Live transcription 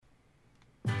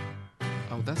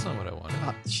Oh, that's not what I wanted.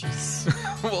 Oh,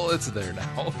 jeez. Well, it's there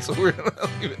now, so we're gonna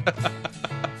leave it.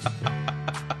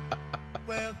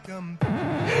 Welcome.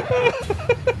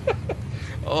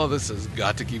 Oh, this has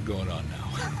got to keep going on now.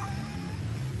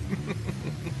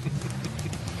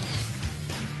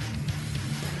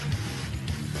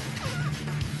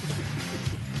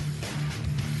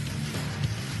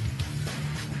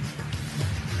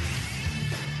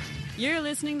 You're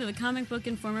listening to the Comic Book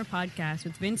Informer podcast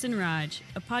with Vince and Raj,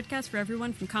 a podcast for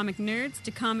everyone from comic nerds to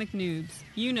comic noobs.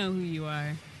 You know who you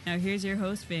are. Now here's your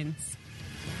host, Vince.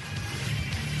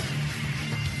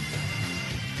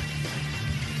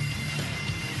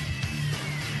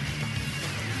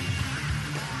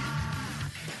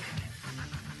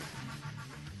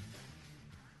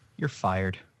 You're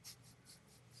fired.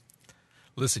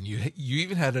 Listen, you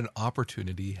even had an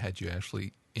opportunity. Had you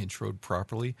actually introed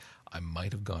properly, I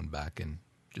might have gone back and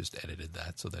just edited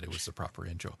that so that it was the proper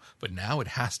intro. But now it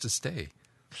has to stay,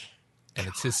 and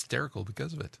it's hysterical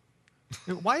because of it.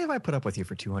 Why have I put up with you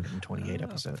for 228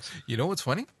 episodes? You know what's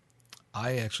funny?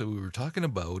 We were talking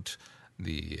about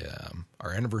the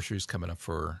our anniversary is coming up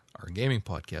for our gaming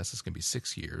podcast. It's going to be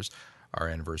 6 years. Our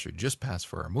anniversary just passed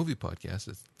for our movie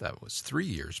podcast. That was 3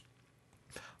 years.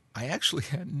 I actually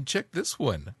hadn't checked this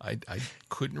one. I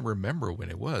couldn't remember when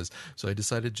it was, so I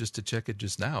decided just to check it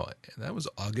just now. And that was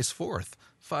August 4th.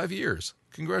 5 years.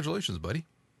 Congratulations, buddy.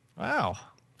 Wow.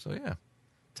 So, yeah.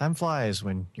 Time flies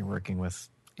when you're working with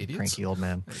a Idiots. cranky old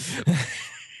man.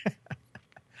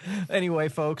 Anyway,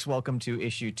 folks, welcome to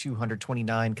issue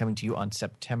 229, coming to you on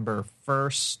September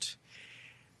 1st.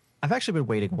 I've actually been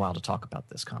waiting a while to talk about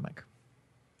this comic.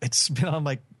 It's been on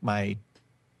my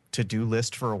to-do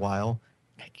list for a while.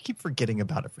 I keep forgetting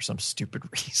about it for some stupid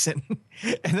reason.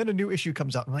 And then a new issue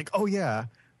comes out. And I'm like, oh, yeah,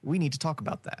 we need to talk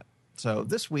about that. So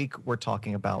this week we're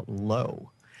talking about Low.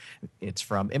 It's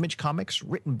from Image Comics,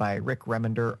 written by Rick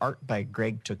Remender, art by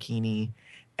Greg Tocchini.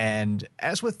 And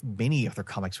as with many other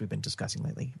comics we've been discussing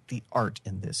lately, the art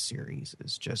in this series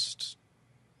is just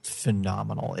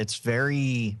phenomenal. It's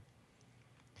very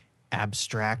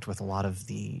abstract with a lot of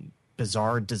the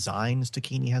bizarre designs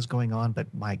Tocchini has going on,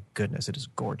 but my goodness, it is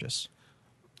gorgeous.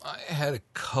 I had a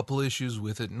couple issues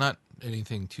with it. Not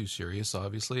anything too serious,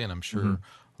 obviously, and I'm sure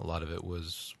a lot of it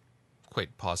was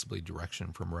quite possibly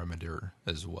direction from Remender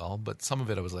as well. But some of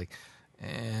it I was like,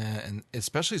 and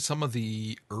especially some of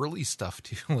the early stuff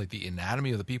too, like the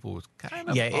anatomy of the people was kind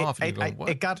of off.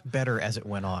 It got better as it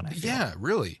went on. I feel. Yeah,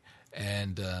 really.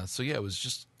 And so, yeah, it was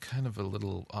just kind of a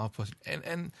little off.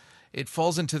 And it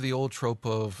falls into the old trope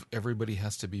of everybody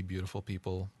has to be beautiful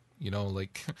people. You know,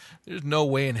 like, there's no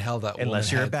way in hell that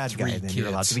unless you're a had bad guy, then kids. you're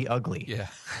allowed to be ugly. Yeah.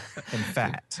 And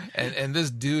fat. And this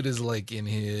dude is like in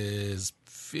his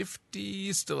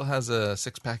 50s, still has a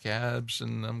six-pack abs,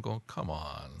 and I'm going, come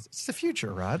on. It's the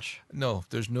future, Raj. No,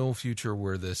 there's no future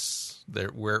where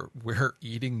where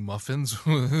eating muffins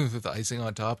with icing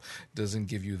on top doesn't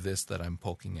give you this that I'm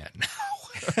poking at now.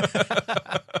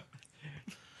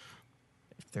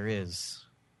 If there is,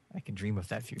 I can dream of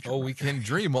that future. Oh, we can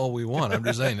dream all we want. I'm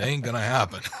just saying it ain't going to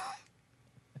happen.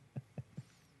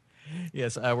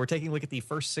 Yes, we're taking a look at the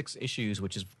first 6 issues,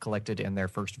 which is collected in their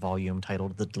first volume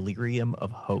titled The Delirium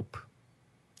of Hope.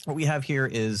 What we have here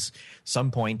is some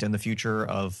point in the future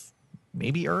of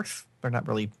maybe Earth. They're not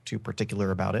really too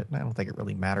particular about it. I don't think it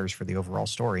really matters for the overall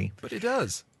story. But it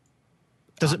does.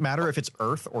 Does it matter if it's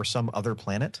Earth or some other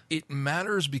planet? It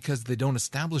matters because they don't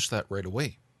establish that right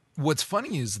away. What's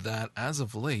funny is that as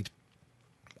of late,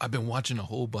 I've been watching a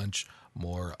whole bunch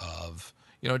more of,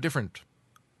 different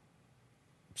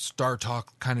Star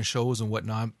Talk kind of shows and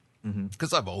whatnot,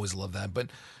 because I've always loved that. But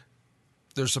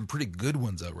there's some pretty good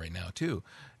ones out right now, too.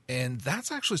 And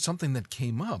that's actually something that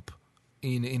came up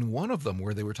in one of them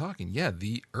where they were talking. Yeah,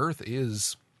 the Earth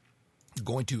is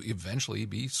going to eventually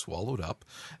be swallowed up,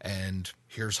 and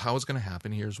here's how it's going to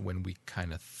happen. Here's when we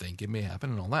kind of think it may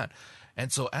happen and all that.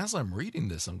 And so as I'm reading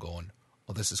this, I'm going,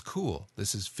 oh, this is cool.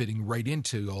 This is fitting right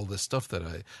into all this stuff that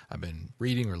I've been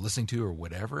reading or listening to or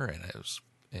whatever. And it was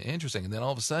interesting. And then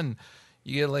all of a sudden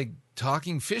you get like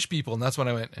talking fish people. And that's when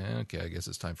I went, okay, I guess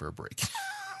it's time for a break.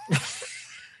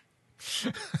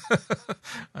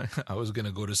 I was going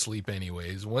to go to sleep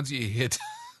anyways. Once you hit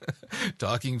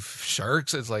talking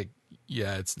sharks, it's like,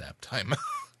 yeah, it's nap time.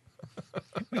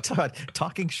 We thought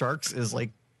talking sharks is like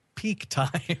peak time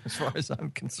as far as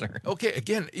I'm concerned. Okay,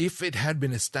 again, if it had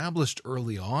been established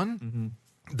early on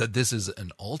that this is an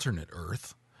alternate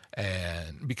Earth,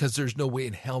 and because there's no way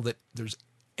in hell that there's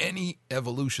any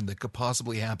evolution that could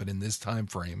possibly happen in this time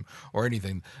frame or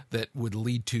anything that would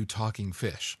lead to talking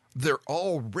fish. They're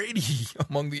already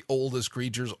among the oldest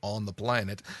creatures on the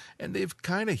planet, and they've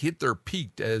kind of hit their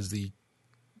peak as the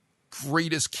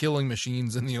greatest killing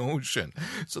machines in the ocean.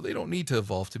 So they don't need to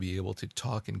evolve to be able to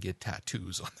talk and get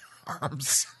tattoos on their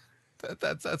arms.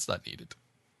 That's not needed.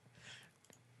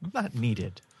 Not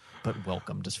needed, but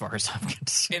welcomed as far as I'm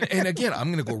concerned. And again,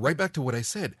 I'm going to go right back to what I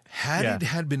said. Had it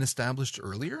had been established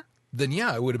earlier, then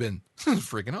yeah, it would have been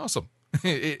freaking awesome.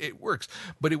 It works.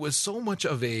 But it was so much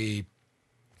of a...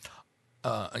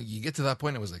 you get to that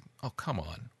point, it was like, oh, come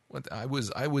on. I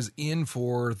was in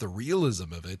for the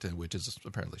realism of it, which is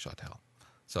apparently shot to hell.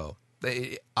 So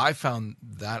I found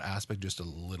that aspect just a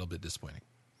little bit disappointing.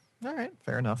 All right,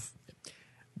 fair enough.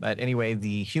 But anyway,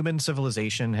 the human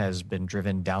civilization has been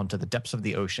driven down to the depths of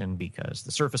the ocean because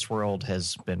the surface world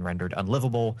has been rendered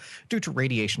unlivable due to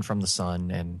radiation from the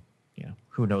sun, and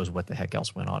who knows what the heck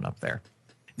else went on up there.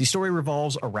 The story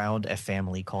revolves around a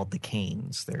family called the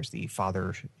Canes. There's the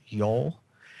father, Yol,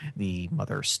 the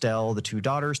mother, Stell, the two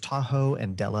daughters, Tahoe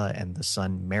and Della, and the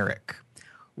son, Merrick.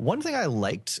 One thing I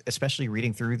liked, especially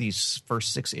reading through these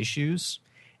first 6 issues,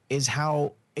 is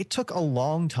how it took a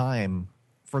long time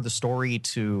for the story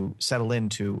to settle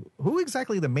into who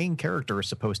exactly the main character is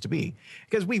supposed to be.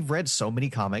 Because we've read so many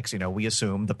comics, we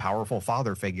assume the powerful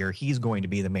father figure, he's going to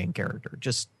be the main character,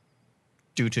 just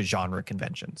due to genre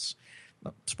conventions.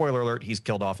 Spoiler alert, he's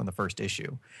killed off in the first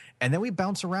issue. And then we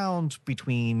bounce around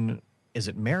between, is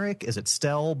it Merrick, is it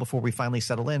Stell, before we finally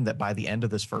settle in that by the end of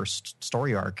this first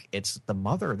story arc, it's the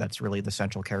mother that's really the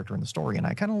central character in the story. And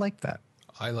I kind of liked that.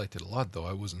 I liked it a lot, though.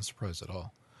 I wasn't surprised at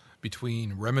all.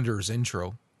 Between Remender's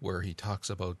intro, where he talks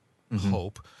about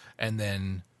hope, and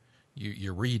then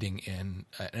you're reading, and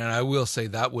I will say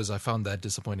I found that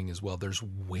disappointing as well. There's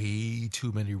way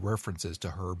too many references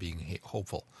to her being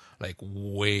hopeful, like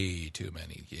way too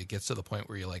many. It gets to the point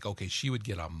where you're like, okay, she would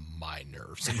get on my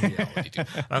nerves in reality too.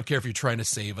 I don't care if you're trying to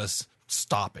save us,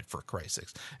 stop it, for Christ's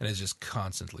sakes. And it's just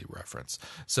constantly referenced.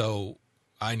 So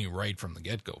I knew right from the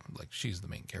get-go, like, she's the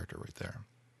main character right there.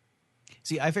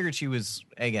 See, I figured she was,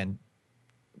 again,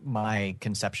 my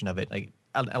conception of it, like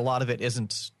a lot of it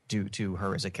isn't due to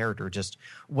her as a character, just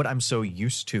what I'm so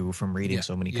used to from reading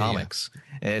so many comics.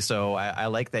 So I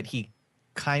like that he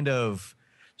kind of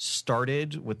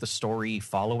started with the story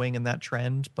following in that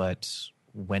trend, but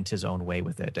went his own way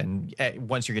with it. And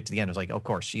once you get to the end, it's like, of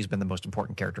course, she's been the most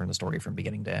important character in the story from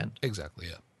beginning to end. Exactly,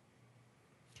 yeah.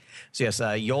 So yes,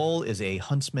 Yol is a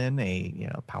huntsman,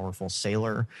 a powerful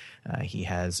sailor. He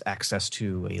has access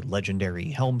to a legendary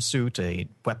helm suit, a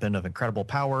weapon of incredible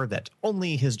power that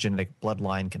only his genetic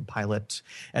bloodline can pilot.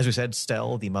 As we said,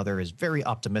 Stell, the mother, is very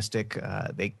optimistic.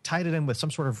 They tied it in with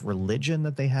some sort of religion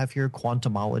that they have here,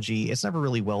 quantumology. It's never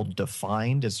really well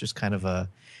defined. It's just kind of a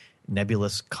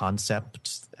nebulous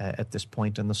concept at this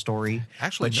point in the story.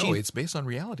 Actually, no, it's based on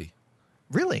reality.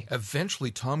 Really? Eventually,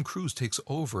 Tom Cruise takes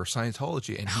over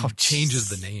Scientology and he changes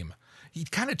the name. He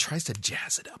kind of tries to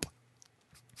jazz it up.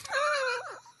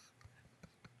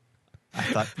 I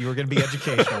thought you were going to be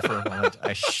educational for a moment.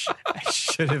 I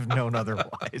should have known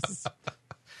otherwise.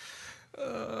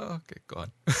 Okay, go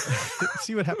on.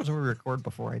 See what happens when we record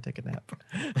before I take a nap.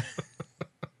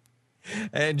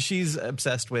 And she's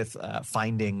obsessed with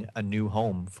finding a new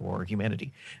home for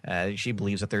humanity. She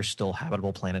believes that there's still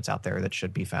habitable planets out there that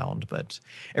should be found, but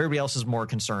everybody else is more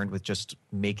concerned with just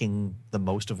making the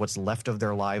most of what's left of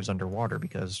their lives underwater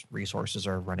because resources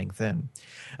are running thin.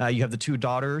 You have the two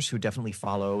daughters who definitely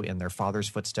follow in their father's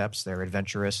footsteps. They're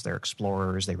adventurous, they're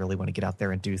explorers, they really want to get out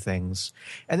there and do things.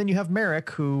 And then you have Merrick,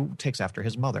 who takes after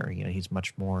his mother. He's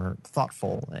much more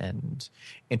thoughtful and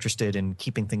interested in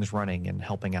keeping things running and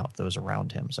helping out those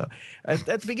around him. So at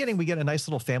the beginning, we get a nice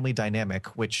little family dynamic,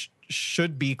 which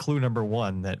should be clue number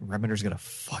one that Remender's going to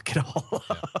fuck it all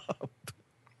up.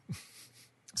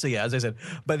 So yeah, as I said,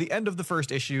 by the end of the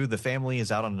first issue, the family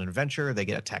is out on an adventure. They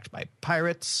get attacked by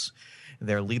pirates.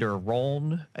 Their leader,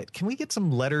 Roln. Can we get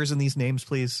some letters in these names,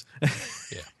 please?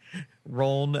 Yeah.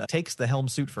 Roln takes the helm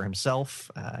suit for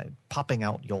himself, popping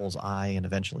out Yol's eye and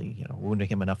eventually, wounding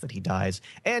him enough that he dies,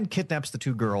 and kidnaps the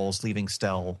two girls, leaving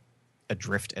Stell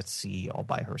adrift at sea all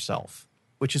by herself.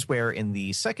 Which is where in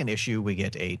the second issue we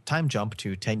get a time jump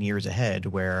to 10 years ahead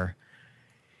where,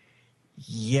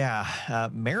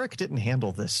 Merrick didn't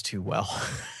handle this too well.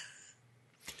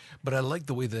 But I like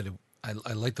the way that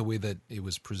I like the way that it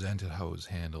was presented, how it was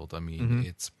handled. I mean,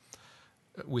 it's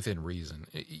within reason.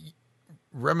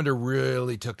 Remender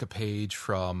really took a page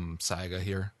from Saga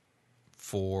here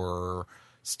for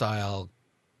style,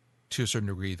 to a certain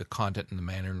degree, the content and the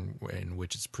manner in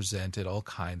which it's presented, all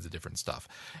kinds of different stuff.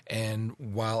 And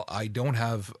while I don't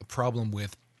have a problem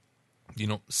with,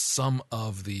 some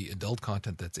of the adult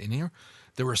content that's in here,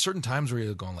 there were certain times where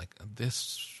you're going like,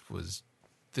 this was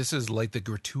this is like the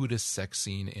gratuitous sex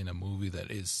scene in a movie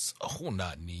that is so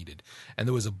not needed. And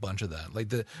there was a bunch of that. Like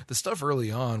the stuff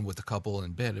early on with the couple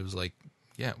in bed, it was like,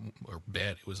 yeah, or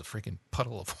bed. It was a freaking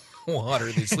puddle of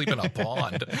water. They sleep in a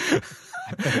pond.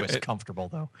 I bet it was comfortable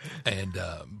though. And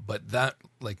but that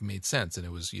like made sense, and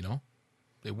it was, you know,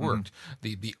 it worked.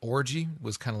 The orgy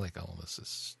was kind of like, oh, this is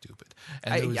stupid.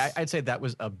 And I'd say that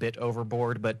was a bit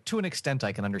overboard, but to an extent,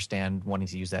 I can understand wanting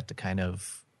to use that to kind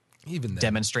of even then,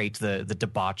 demonstrate the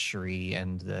debauchery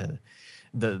and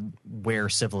the where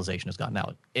civilization has gotten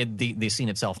out. The scene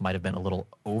itself might have been a little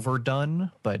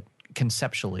overdone, but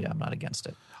conceptually, I'm not against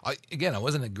it. I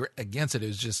wasn't against it. It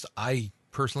was just I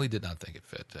personally did not think it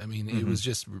fit. I mean, it was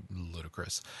just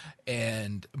ludicrous.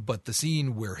 But the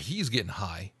scene where he's getting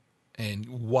high, and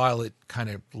while it kind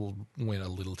of went a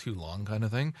little too long, kind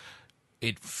of thing,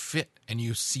 it fit, and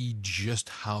you see just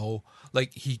how,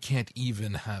 like, he can't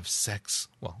even have sex.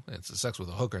 Well, it's a sex with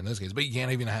a hooker in this case, but he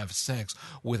can't even have sex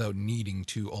without needing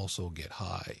to also get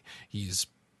high. He's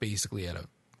basically at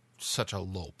such a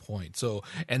low point. So,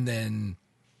 and then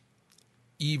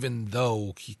even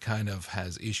though he kind of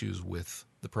has issues with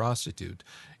the prostitute,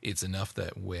 it's enough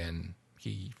that when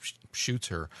he shoots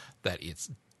her, that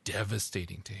it's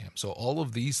devastating to him. So all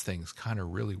of these things kind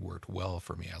of really worked well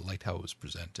for me. I liked how it was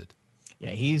presented. Yeah,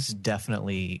 he's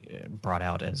definitely brought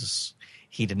out as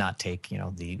he did not take,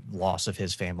 the loss of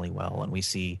his family well. And we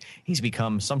see he's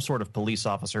become some sort of police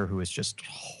officer who is just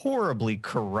horribly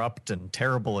corrupt and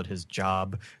terrible at his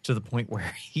job to the point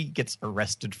where he gets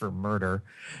arrested for murder.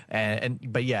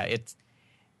 But yeah, it's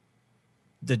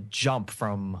the jump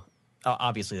from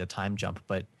obviously the time jump,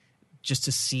 but just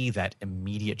to see that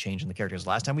immediate change in the characters.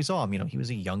 Last time we saw him, he was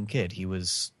a young kid. He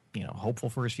was, hopeful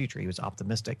for his future. He was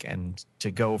optimistic. And to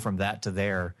go from that to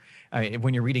there,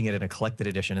 when you're reading it in a collected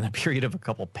edition in a period of a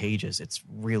couple pages, it's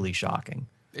really shocking.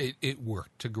 It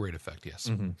worked to great effect, yes.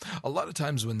 A lot of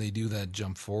times when they do that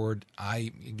jump forward,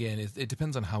 it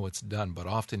depends on how it's done, but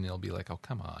often it'll be like, oh,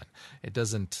 come on. It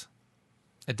doesn't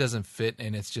fit,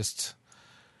 and it's just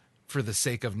for the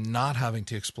sake of not having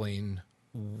to explain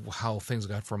how things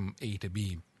got from A to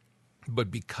B. But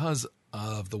because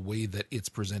of the way that it's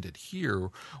presented here,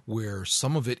 where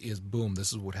some of it is, boom,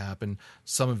 this is what happened.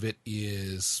 Some of it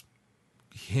is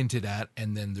hinted at,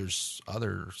 and then there's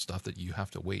other stuff that you have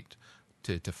to wait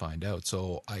to find out.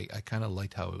 So I kind of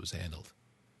liked how it was handled.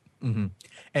 Mm-hmm.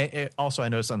 And also, I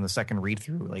noticed on the second read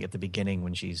through, like at the beginning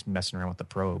when she's messing around with the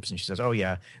probes and she says, oh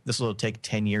yeah, this will take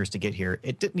 10 years to get here.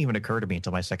 It didn't even occur to me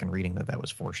until my second reading that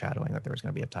was foreshadowing that there was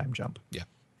going to be a time jump. Yeah.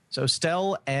 So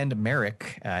Stell and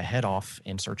Merrick head off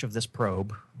in search of this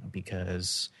probe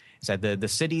because the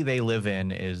city they live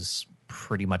in is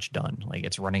pretty much done. Like,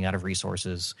 it's running out of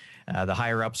resources. The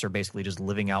higher ups are basically just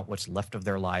living out what's left of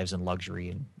their lives in luxury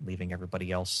and leaving everybody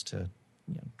else to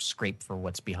scrape for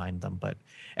what's behind them. But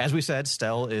as we said,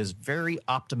 Stell is very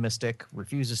optimistic,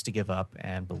 refuses to give up,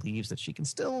 and believes that she can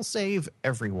still save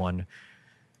everyone.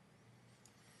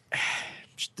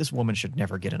 This woman should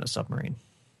never get in a submarine.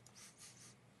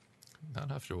 Not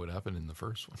after what happened in the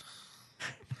first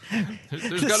one.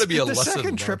 There's got to be a lesson. The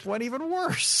second trip went even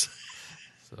worse.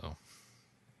 So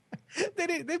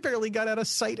they barely got out of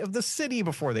sight of the city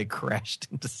before they crashed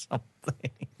into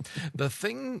something. The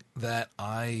thing that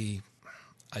I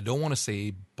don't want to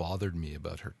say bothered me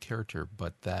about her character,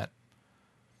 but that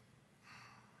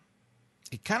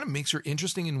it kind of makes her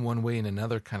interesting in one way and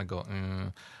another kind of go,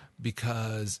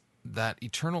 because that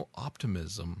eternal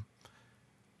optimism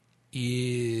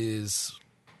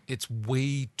it's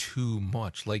way too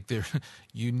much. Like,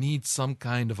 you need some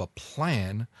kind of a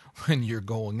plan when you're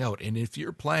going out. And if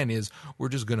your plan is, we're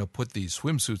just going to put these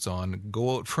swimsuits on,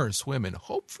 go out for a swim and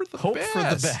hope for the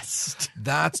best.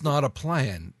 That's not a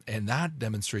plan. And that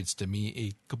demonstrates to me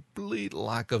a complete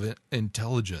lack of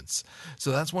intelligence.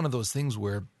 So that's one of those things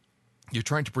where you're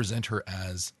trying to present her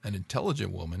as an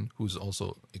intelligent woman who's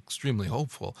also extremely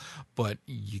hopeful, but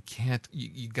you can't,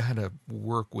 you got to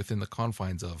work within the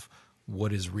confines of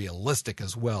what is realistic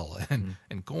as well.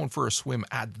 And going for a swim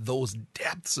at those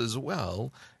depths as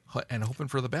well and hoping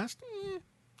for the best,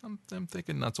 I'm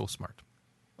thinking not so smart.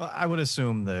 Well, I would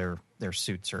assume their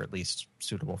suits are at least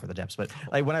suitable for the depths. But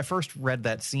like, when I first read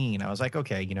that scene, I was like,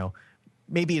 okay,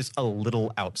 maybe it's a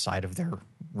little outside of their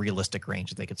realistic range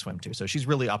that they could swim to. So she's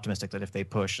really optimistic that if they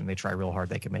push and they try real hard,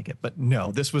 they can make it. But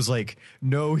no, this was like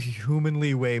no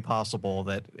humanly way possible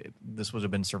that this would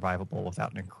have been survivable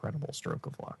without an incredible stroke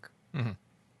of luck. Mm-hmm.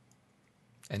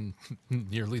 And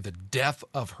nearly the death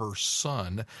of her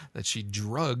son that she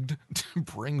drugged to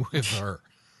bring with her.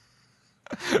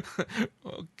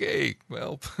 Okay,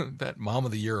 well, that Mom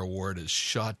of the Year award is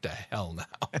shot to hell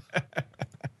now.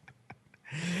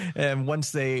 And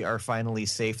once they are finally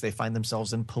safe, they find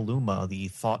themselves in Paluma, the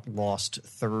thought-lost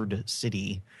third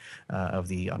city of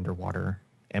the underwater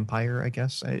empire, I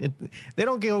guess. They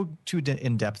don't go too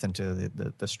in depth into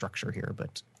the structure here,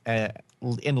 but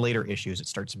in later issues, it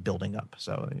starts building up.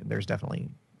 So there's definitely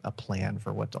a plan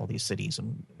for what all these cities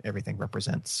and everything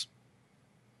represents.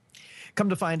 Come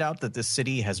to find out that this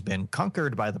city has been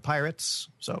conquered by the pirates.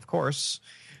 So, of course,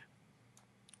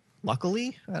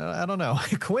 luckily, I don't know,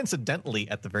 coincidentally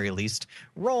at the very least,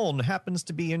 Roln happens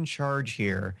to be in charge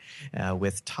here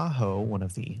with Tahoe, one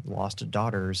of the lost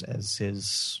daughters, as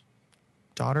his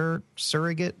daughter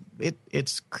surrogate.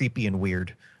 It's creepy and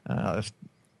weird.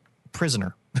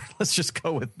 Prisoner. Let's just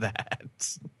go with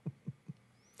that.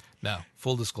 Now,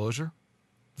 full disclosure,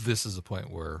 this is a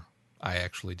point where I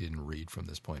actually didn't read from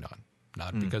this point on.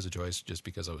 Not because of choice, just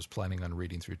because I was planning on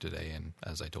reading through today. And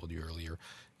as I told you earlier,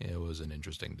 it was an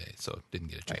interesting day, so didn't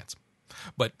get a chance.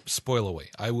 But spoil away.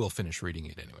 I will finish reading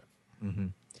it anyway. Mm-hmm.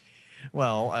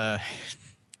 Well,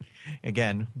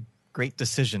 again, great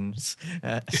decisions.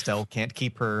 Estelle can't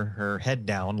keep her head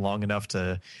down long enough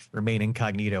to remain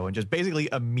incognito and just basically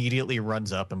immediately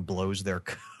runs up and blows their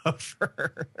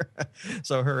cover.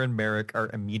 So her and Merrick are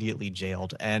immediately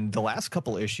jailed. And the last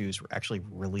couple issues were actually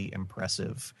really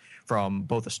impressive from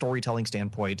both a storytelling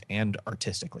standpoint and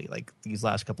artistically. Like these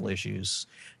last couple issues,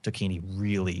 Tokini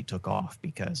really took off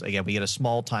because, again, we get a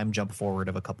small time jump forward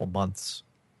of a couple months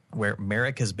where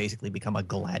Merrick has basically become a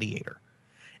gladiator.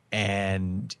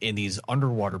 And in these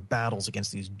underwater battles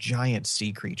against these giant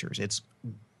sea creatures, it's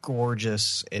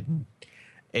gorgeous.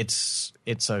 It's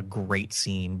a great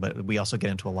scene, but we also get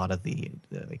into a lot of the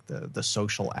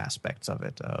social aspects of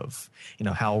it, of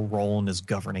how Roln is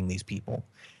governing these people.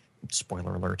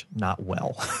 Spoiler alert, not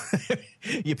well.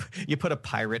 You put a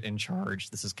pirate in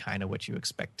charge. This is kind of what you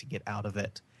expect to get out of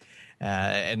it.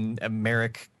 And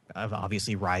Merrick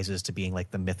obviously rises to being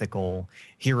like the mythical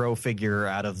hero figure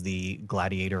out of the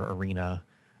gladiator arena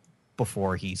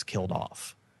before he's killed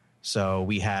off. So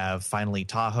we have finally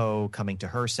Tahoe coming to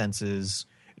her senses,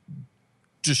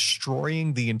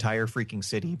 destroying the entire freaking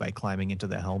city by climbing into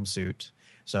the helm suit.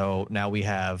 So now we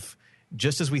have,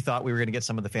 just as we thought we were going to get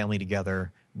some of the family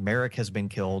together, Merrick has been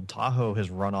killed, Tahoe has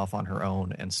run off on her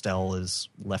own, and Stell is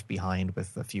left behind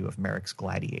with a few of Merrick's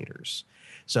gladiators.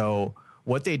 So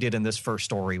what they did in this first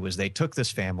story was they took this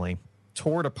family,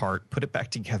 tore it apart, put it back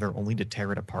together only to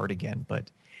tear it apart again. But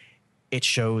it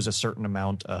shows a certain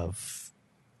amount of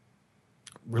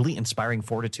really inspiring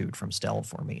fortitude from Stell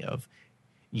for me of,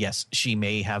 yes, she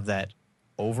may have that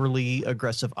overly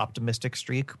aggressive, optimistic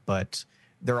streak, but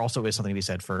there also is something to be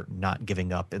said for not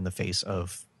giving up in the face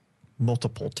of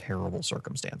multiple terrible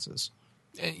circumstances.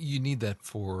 You need that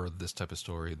for this type of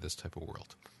story, this type of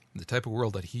world. The type of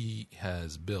world that he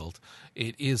has built,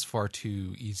 it is far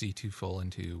too easy to fall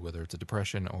into, whether it's a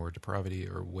depression or depravity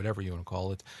or whatever you want to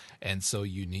call it. And so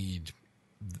you need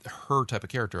her type of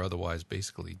character. Otherwise,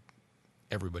 basically,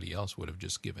 everybody else would have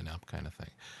just given up kind of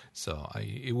thing. So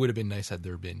it would have been nice had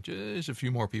there been just a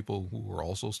few more people who were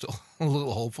also still a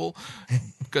little hopeful,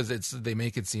 because they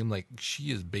make it seem like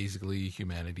she is basically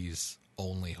humanity's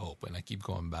only hope. And I keep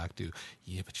going back to,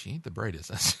 yeah, but she ain't the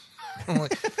brightest. I'm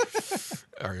like,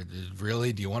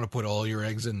 really? Do you want to put all your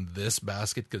eggs in this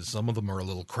basket? Because some of them are a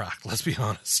little cracked, let's be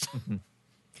honest.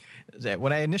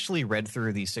 When I initially read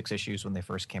through these 6 issues when they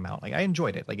first came out, like I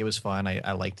enjoyed it. Like it was fun.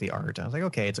 I liked the art. I was like,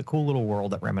 okay, it's a cool little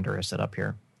world that Remender has set up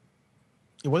here.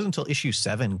 It wasn't until issue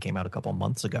 7 came out a couple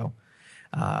months ago.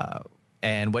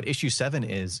 And what issue 7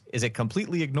 is it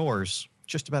completely ignores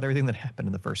just about everything that happened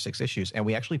in the first 6 issues. And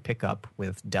we actually pick up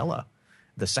with Della,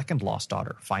 the second lost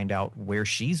daughter, find out where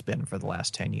she's been for the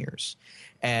last 10 years.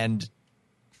 And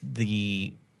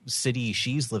the city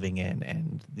she's living in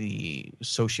and the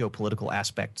socio-political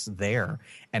aspects there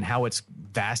and how it's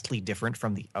vastly different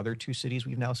from the other 2 cities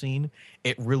we've now seen.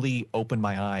 It really opened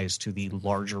my eyes to the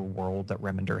larger world that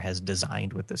Remender has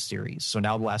designed with this series. So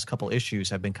now the last couple issues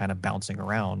have been kind of bouncing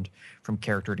around from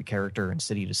character to character and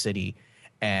city to city.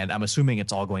 And I'm assuming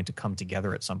it's all going to come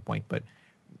together at some point, but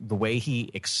the way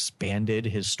he expanded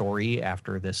his story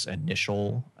after this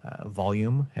initial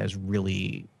volume has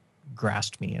really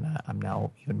grasped me, and I'm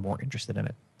now even more interested in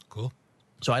it. Cool.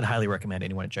 So I'd highly recommend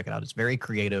anyone to check it out. It's very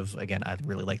creative. Again, I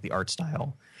really like the art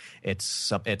style.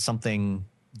 It's something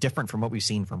different from what we've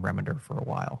seen from Remender for a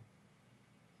while.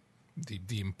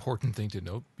 The important thing to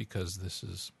note, because this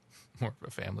is more of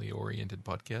a family-oriented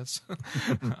podcast,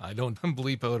 I don't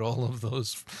bleep out all of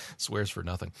those swears for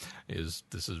nothing, is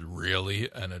this is really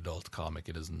an adult comic.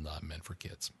 It is not meant for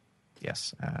kids.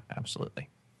 Yes, absolutely.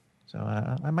 So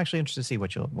I'm actually interested to see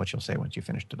what you'll say once you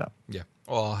finished it up. Yeah.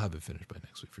 Well, I'll have it finished by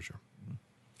next week for sure.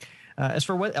 As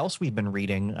for what else we've been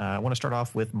reading, I want to start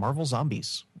off with Marvel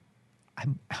Zombies.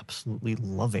 I'm absolutely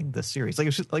loving this series. Like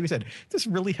we said, this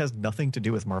really has nothing to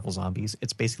do with Marvel Zombies.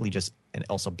 It's basically just an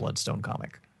Elsa Bloodstone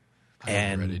comic. I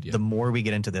haven't read it yet. The more we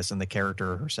get into this and the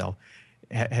character herself,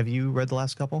 have you read the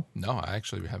last couple? No, I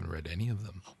actually haven't read any of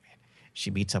them. Oh, man. She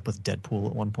meets up with Deadpool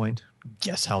at one point.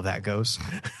 Guess how that goes.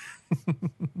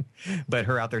 But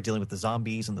her out there dealing with the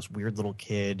zombies and this weird little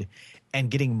kid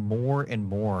and getting more and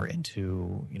more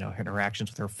into, her interactions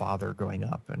with her father growing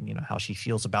up and, how she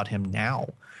feels about him now,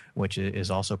 which is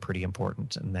also pretty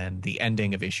important. And then the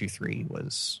ending of issue 3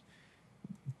 was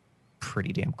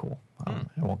pretty damn cool. I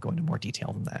won't go into more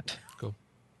detail than that. Cool.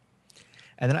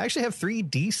 And then I actually have 3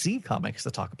 DC comics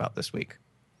to talk about this week.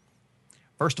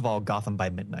 First of all, Gotham by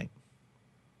Midnight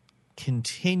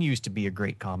continues to be a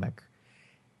great comic.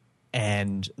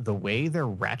 And the way they're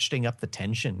ratcheting up the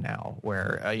tension now,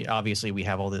 where obviously we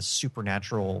have all this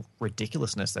supernatural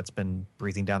ridiculousness that's been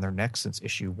breathing down their necks since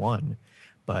issue 1.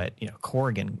 But,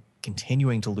 Corrigan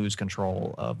continuing to lose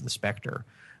control of the Spectre.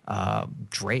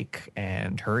 Drake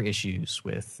and her issues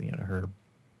with, her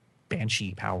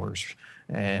Banshee powers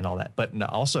and all that. But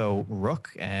also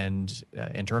Rook and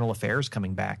Internal Affairs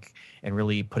coming back and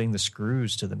really putting the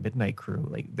screws to the Midnight Crew.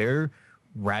 Like, they're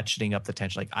ratcheting up the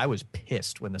tension. Like, I was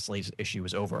pissed when this latest issue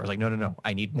was over. I was like, no,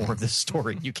 I need more of this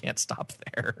story. You can't stop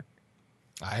there.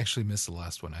 I actually missed the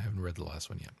last one. I haven't read the last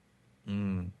one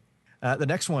yet. The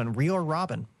next one, Rio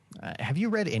Robin. Have you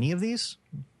read any of these?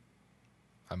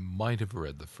 I might have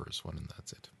read the first one, and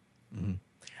that's it.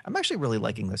 I'm actually really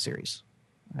liking this series.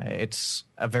 It's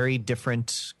a very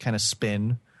different kind of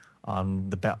spin on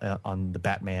the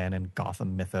Batman and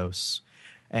Gotham mythos.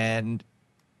 And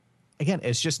again,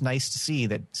 it's just nice to see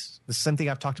that the same thing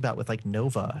I've talked about with like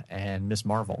Nova and Miss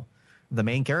Marvel. The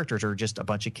main characters are just a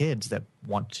bunch of kids that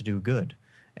want to do good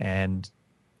and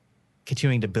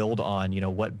continuing to build on,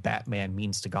 what Batman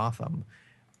means to Gotham.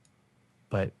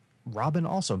 But Robin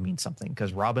also means something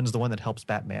because Robin's the one that helps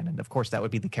Batman. And of course, that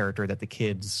would be the character that the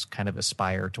kids kind of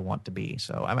aspire to want to be.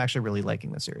 So I'm actually really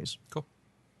liking the series. Cool.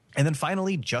 And then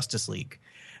finally, Justice League.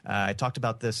 I talked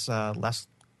about this last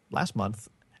month.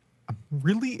 I'm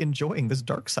really enjoying this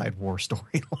Darkseid War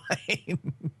storyline.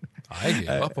 I gave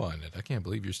up on it. I can't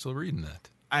believe you're still reading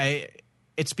that.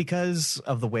 It's because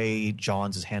of the way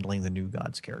Johns is handling the New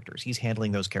Gods characters. He's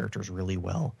handling those characters really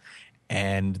well.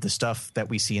 And the stuff that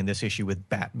we see in this issue with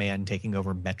Batman taking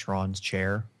over Metron's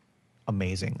chair,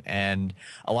 amazing. And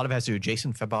a lot of it has to do with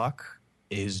Jason Fabok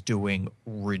is doing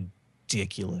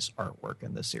ridiculous artwork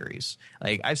in this series.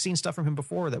 Like, I've seen stuff from him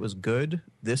before that was good.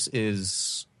 This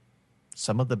is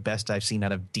some of the best I've seen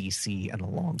out of DC in a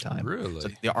long time. Really? So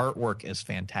the artwork is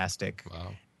fantastic.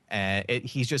 Wow. And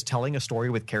he's just telling a story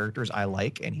with characters I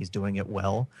like, and he's doing it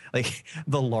well. Like,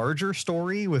 the larger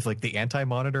story with, like, the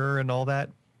Anti-Monitor and all that,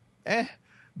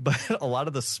 but a lot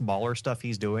of the smaller stuff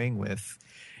he's doing with,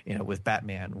 with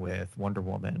Batman, with Wonder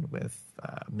Woman, with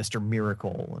Mr.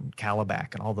 Miracle and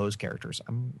Calabac and all those characters,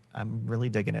 I'm really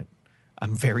digging it.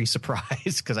 I'm very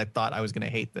surprised because I thought I was going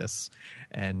to hate this.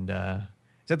 And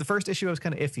so the first issue I was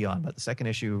kind of iffy on, but the second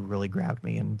issue really grabbed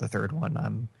me, and the third one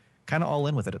I'm kind of all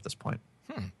in with it at this point.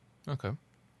 Okay.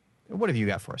 What have you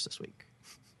got for us this week?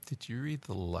 Did you read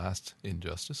the last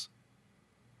Injustice?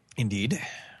 Indeed.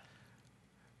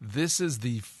 This is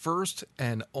the first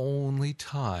and only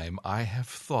time I have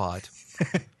thought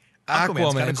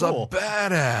Aquaman's cool. a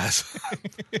badass.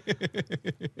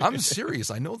 I'm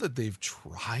serious. I know that they've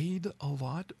tried a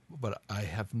lot, but I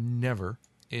have never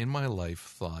in my life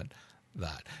thought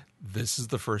that. This is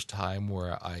the first time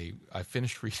where I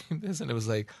finished reading this and it was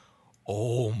like,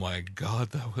 oh my God,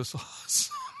 that was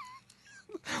awesome.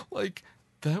 Like,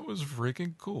 that was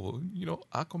freaking cool.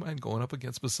 Aquaman going up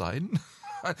against Poseidon.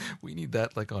 We need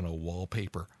that like on a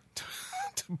wallpaper to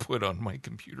put on my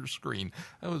computer screen.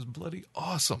 That was bloody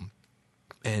awesome.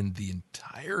 And the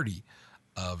entirety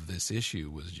of this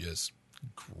issue was just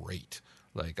great.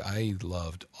 Like, I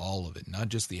loved all of it, not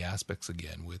just the aspects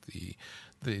again with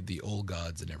the old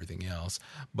gods and everything else,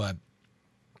 but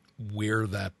where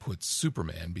that puts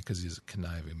Superman, because he's a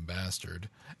conniving bastard,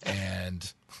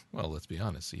 and, well, let's be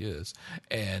honest, he is,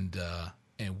 and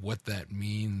what that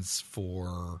means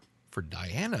for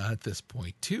Diana at this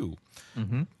point too.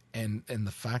 Mm-hmm. And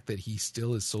the fact that he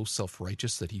still is so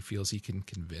self-righteous that he feels he can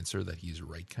convince her that he's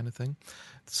right, kind of thing.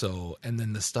 So, and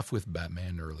then the stuff with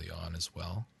Batman early on as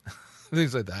well.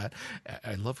 Things like that.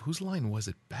 I love, whose line was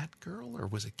it? Batgirl or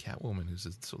was it Catwoman who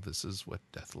said, so this is what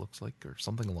death looks like, or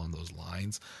something along those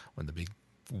lines, when the big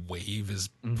wave is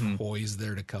poised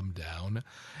there to come down.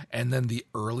 And then the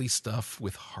early stuff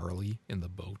with Harley in the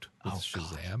boat with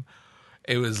Shazam. God.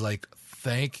 It was like,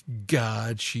 thank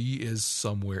God she is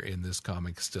somewhere in this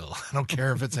comic still. I don't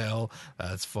care if it's hell.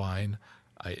 That's fine.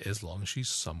 As long as she's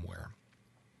somewhere.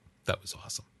 That was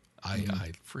awesome.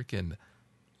 I freaking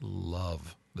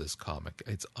love this comic.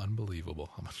 It's unbelievable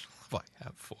how much love I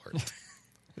have for it.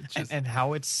 And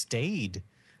how it stayed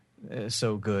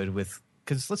so good with,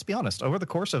 because let's be honest, over the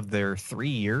course of their 3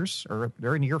 years, or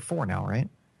they're in year 4 now, right?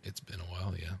 It's been a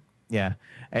while, yeah.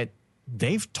 Yeah.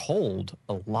 They've told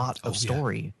a lot of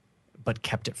story, but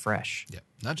kept it fresh. Yeah.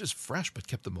 Not just fresh, but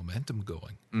kept the momentum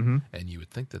going. Mm-hmm. And you would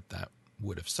think that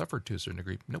would have suffered to a certain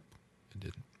degree. Nope, it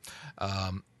didn't.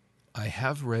 I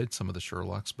have read some of the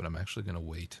Sherlocks, but I'm actually going to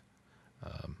wait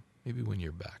maybe when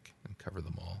you're back and cover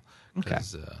them all.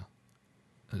 Because it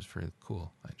was very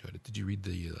cool. I enjoyed it. Did you read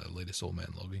the latest Old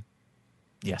Man Logan?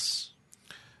 Yes.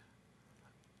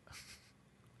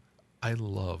 I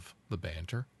love the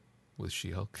banter with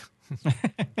She-Hulk.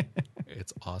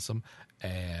 It's awesome.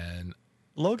 And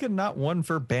Logan, not one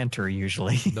for banter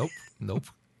usually. Nope.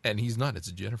 And he's not. It's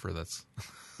Jennifer. That's,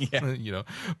 Yeah.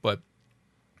 but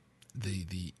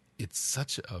it's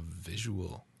such a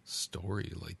visual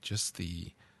story. Like just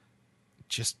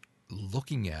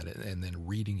looking at it and then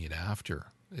reading it after.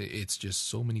 It's just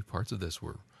so many parts of this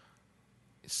were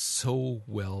so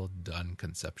well done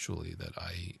conceptually that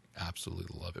I absolutely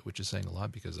love it, which is saying a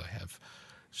lot because I have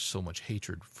so much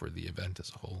hatred for the event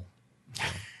as a whole. So,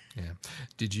 yeah.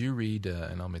 Did you read,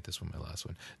 and I'll make this one my last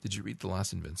one, did you read The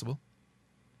Last Invincible?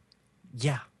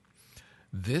 Yeah.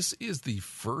 This is the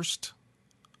first,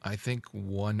 I think,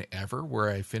 one ever where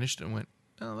I finished and went,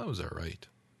 oh, that was all right.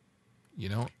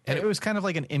 And it was kind of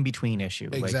like an in-between issue.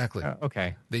 Exactly. Like,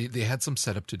 okay. They had some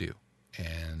setup to do,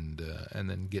 and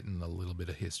then getting a little bit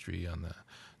of history on the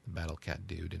Battle Cat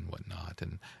dude and whatnot,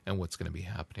 and what's going to be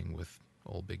happening with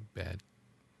old big bad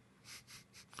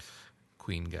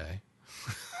Queen guy.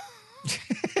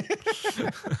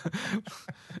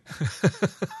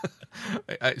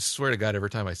 I swear to God, every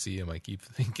time I see him, I keep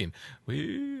thinking,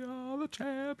 "We are the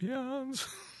champions."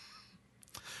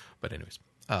 But anyways,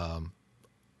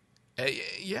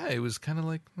 yeah, it was kind of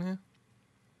like,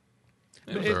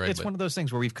 It's one of those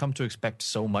things where we've come to expect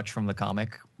so much from the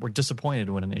comic. We're disappointed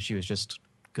when an issue is just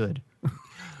good.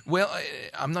 Well,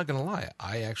 I'm not going to lie.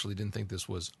 I actually didn't think this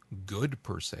was good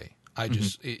per se. I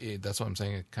just, that's what I'm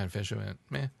saying. It kind of finished and went,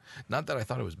 meh. Not that I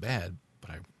thought it was bad,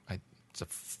 but it's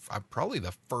probably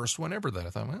the first one ever that I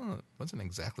thought, well, it wasn't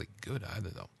exactly good either,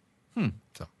 though.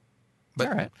 So, but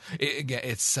all right. Again,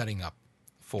 it's setting up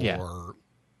for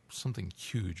something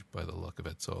huge by the look of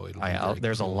it. So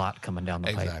there's a lot coming down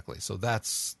the pipe. Exactly. So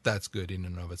that's good in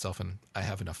and of itself, and I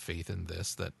have enough faith in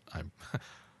this that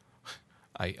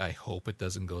I hope it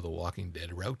doesn't go the Walking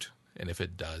Dead route, and if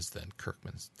it does, then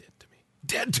Kirkman's dead to me.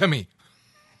 Dead to me.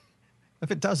 If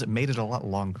it does, it made it a lot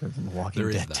longer than The Walking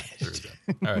Dead. There is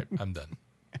that. All right, I'm done.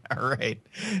 All right.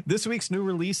 This week's new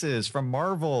releases from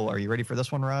Marvel. Are you ready for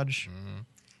this one, Raj? Mm-hmm.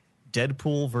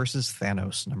 Deadpool versus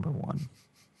Thanos, #1.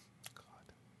 God.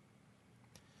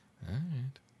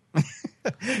 All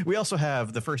right. We also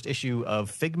have the first issue of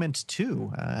Figment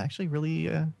 2. Actually, really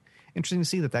interesting to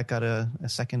see that got a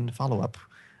second follow-up.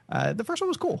 The first one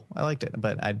was cool. I liked it,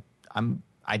 but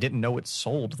I didn't know it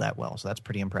sold that well, so that's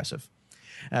pretty impressive.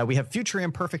 We have Future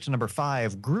Imperfect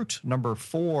 #5, Groot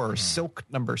 #4, Silk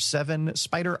 #7,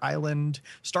 Spider Island,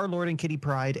 Star-Lord and Kitty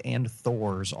Pryde, and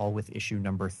Thor's, all with issue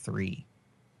 #3.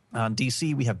 On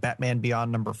DC, we have Batman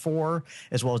Beyond #4,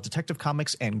 as well as Detective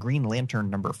Comics and Green Lantern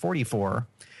 #44.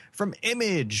 From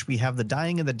Image, we have The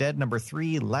Dying of the Dead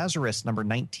 #3, Lazarus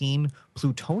 #19,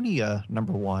 Plutonia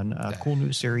 #1, a cool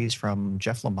new series from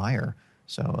Jeff Lemire.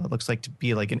 So it looks like to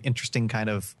be like an interesting kind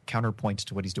of counterpoint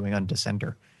to what he's doing on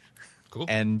Descender. Cool.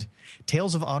 And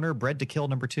Tales of Honor, Bred to Kill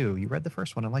 #2. You read the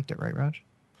first one and liked it, right, Raj?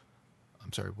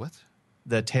 I'm sorry, what?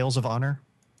 The Tales of Honor?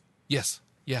 Yes.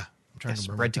 Yeah. I'm trying to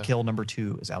remember. Bred to Kill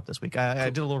 #2 is out this week. I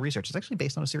did a little research. It's actually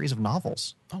based on a series of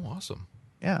novels. Oh, awesome.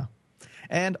 Yeah.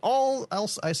 And all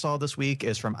else I saw this week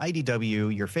is from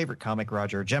IDW, your favorite comic,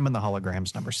 Roger, Gem and the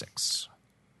Holograms #6.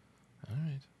 All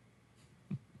right.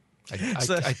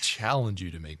 I challenge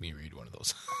you to make me read one of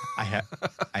those. I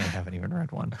haven't even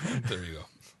read one. There you go.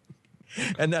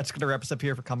 And that's going to wrap us up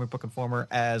here for Comic Book Informer.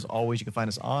 As always, you can find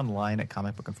us online at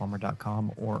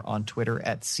comicbookinformer.com or on Twitter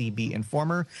at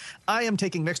CBInformer. I am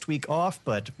taking next week off,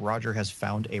 but Roger has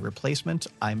found a replacement.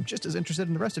 I'm just as interested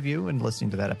in the rest of you in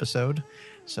listening to that episode.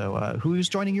 So who's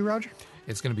joining you, Roger?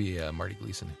 It's going to be Marty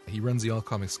Gleason. He runs the All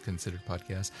Comics Considered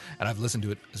podcast, and I've listened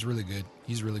to it. It's really good.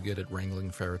 He's really good at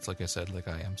wrangling ferrets, like I said, like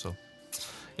I am. So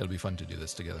it'll be fun to do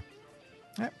this together.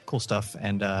 Cool stuff.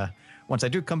 And once I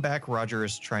do come back, Roger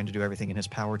is trying to do everything in his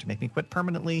power to make me quit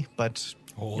permanently, but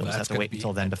you'll just have to wait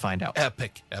until then to find out.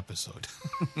 Epic episode.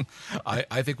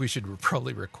 I think we should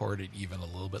probably record it even a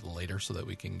little bit later so that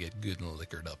we can get good and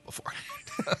liquored up before.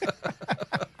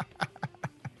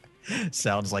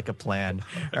 Sounds like a plan.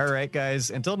 All right,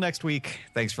 guys. Until next week,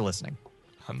 thanks for listening.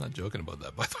 I'm not joking about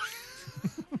that, by the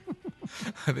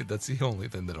way. I think that's the only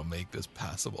thing that'll make this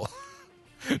passable.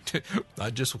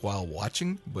 Not just while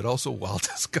watching, but also while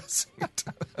discussing it.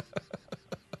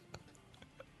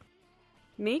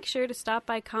 Make sure to stop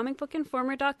by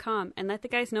comicbookinformer.com and let the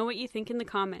guys know what you think in the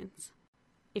comments.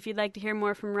 If you'd like to hear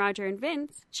more from Roger and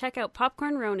Vince, check out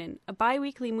Popcorn Ronin, a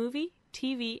bi-weekly movie,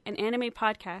 TV, and anime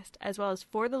podcast, as well as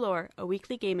For the Lore, a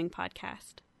weekly gaming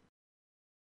podcast.